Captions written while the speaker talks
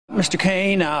Mr.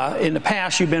 Cain, in the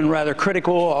past you've been rather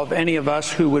critical of any of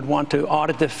us who would want to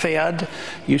audit the Fed.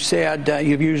 You said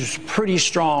you've used pretty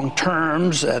strong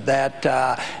terms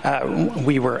that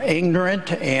we were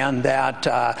ignorant and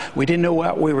that we didn't know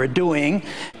what we were doing.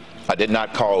 I did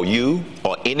not call you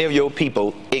or any of your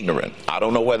people ignorant. I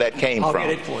don't know where that came from. I'll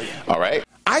get it for you. All right?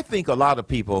 I think a lot of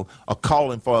people are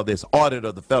calling for this audit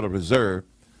of the Federal Reserve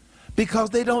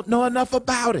because they don't know enough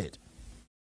about it.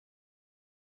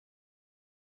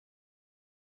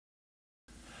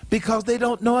 Because they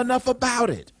don't know enough about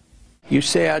it. You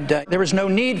said there was no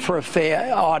need for a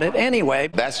Fed audit anyway.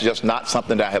 That's just not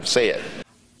something that I have said.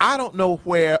 I don't know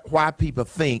why people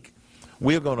think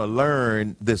we're going to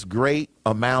learn this great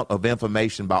amount of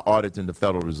information by auditing the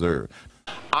Federal Reserve.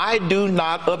 I do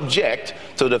not object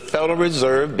to the Federal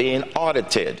Reserve being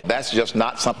audited. That's just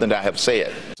not something that I have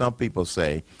said. Some people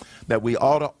say that we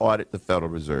ought to audit the Federal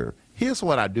Reserve. Here's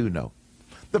what I do know.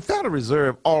 The Federal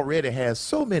Reserve already has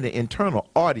so many internal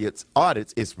audits,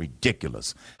 it's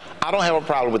ridiculous. I don't have a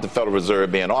problem with the Federal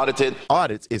Reserve being audited.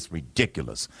 Audits, it's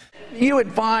ridiculous. You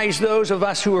advise those of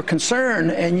us who are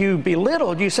concerned and you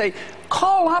belittled, you say,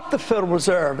 call up the Federal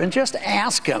Reserve and just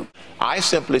ask them. I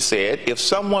simply said, if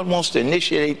someone wants to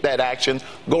initiate that action,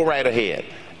 go right ahead.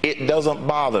 It doesn't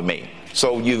bother me.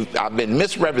 So I've been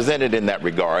misrepresented in that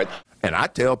regard. And I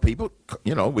tell people,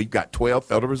 you know, we've got 12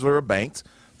 Federal Reserve banks.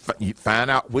 You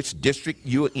find out which district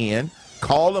you're in,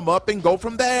 call them up and go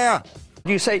from there.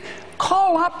 You say,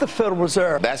 call up the Federal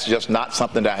Reserve. That's just not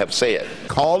something that I have said.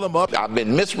 Call them up. I've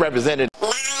been misrepresented.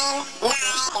 Audit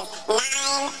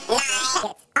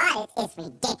is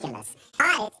ridiculous.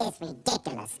 Audit is ridiculous.